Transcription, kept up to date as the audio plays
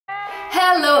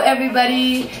Hello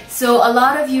everybody! So a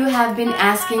lot of you have been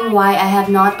asking why I have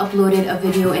not uploaded a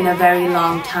video in a very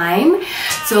long time.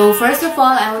 So first of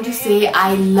all, I want to say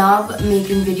I love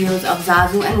making videos of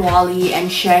Zazu and Walle and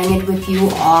sharing it with you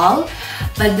all.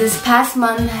 But this past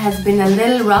month has been a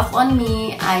little rough on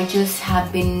me. I just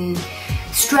have been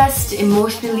stressed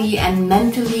emotionally and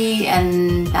mentally,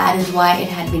 and that is why it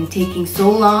had been taking so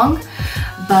long.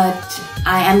 But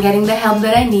I am getting the help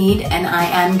that I need and I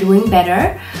am doing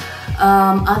better.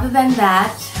 Other than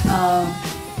that,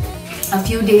 a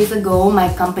few days ago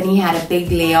my company had a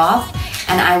big layoff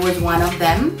and I was one of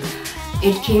them.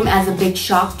 It came as a big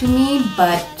shock to me,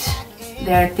 but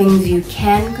there are things you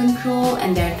can control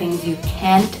and there are things you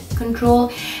can't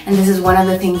control, and this is one of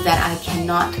the things that I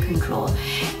cannot control.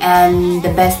 And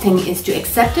the best thing is to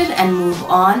accept it and move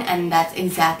on, and that's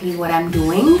exactly what I'm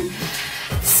doing.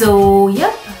 So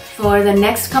yep. For the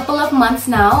next couple of months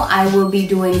now, I will be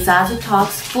doing Zazu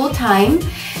Talks full time.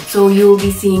 So you'll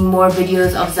be seeing more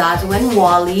videos of Zazu and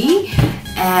Walle.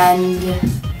 And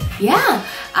yeah,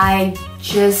 I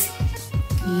just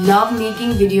love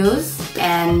making videos,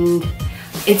 and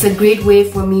it's a great way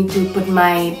for me to put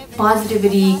my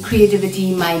positivity,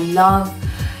 creativity, my love,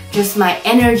 just my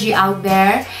energy out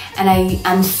there. And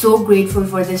I'm so grateful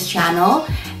for this channel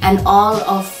and all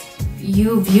of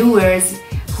you viewers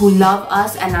who love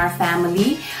us and our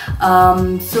family.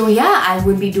 So yeah, I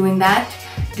would be doing that.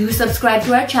 Do subscribe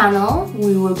to our channel.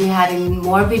 We will be having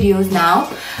more videos now.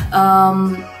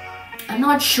 I'm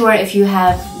not sure if you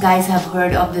guys have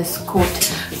heard of this quote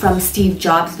from Steve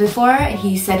Jobs before.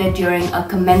 He said it during a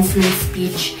commencement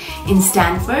speech in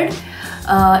Stanford.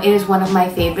 It is one of my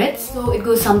favorites. So it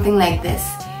goes something like this: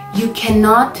 you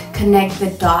cannot connect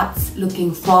the dots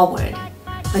looking forward,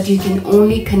 but you can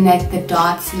only connect the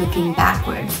dots looking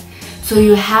backwards. So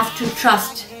you have to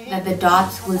trust that the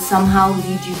dots will somehow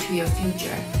lead you to your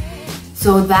future.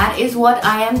 So that is what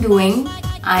I am doing.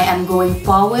 I am going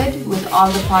forward with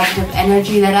all the positive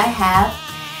energy that I have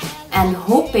and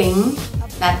hoping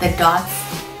that the dots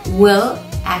will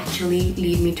actually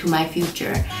lead me to my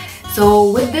future. So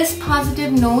with this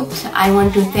positive note, I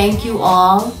want to thank you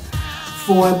all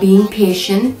for being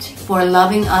patient, for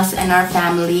loving us and our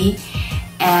family,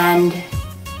 and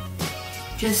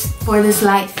just for this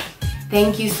life.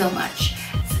 Thank you so much.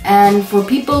 And for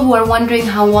people who are wondering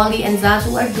how Walle and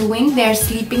Zazu are doing, they're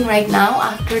sleeping right now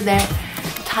after their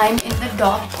time in the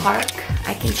dog park.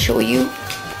 I can show you.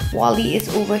 Walle is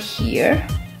over here.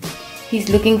 He's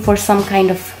looking for some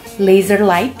kind of laser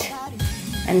light.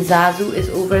 And Zazu is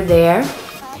over there.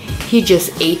 He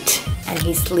just ate and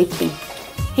he's sleeping.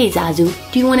 Hey Zazu,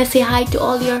 do you want to say hi to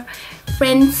all your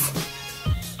friends?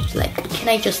 Like, can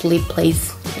I just sleep,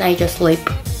 please? Can I just sleep?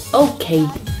 Okay.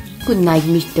 Good night,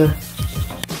 mister.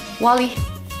 Walle.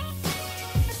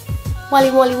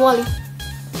 Walle, Walle, Walle.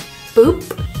 Boop.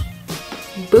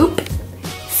 Boop.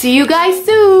 See you guys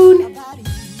soon.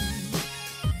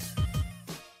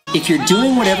 If you're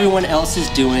doing what everyone else is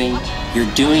doing,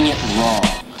 you're doing it wrong.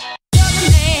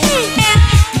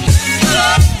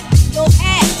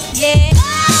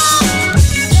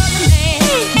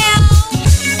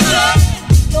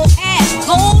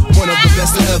 One of the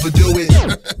best to ever do it.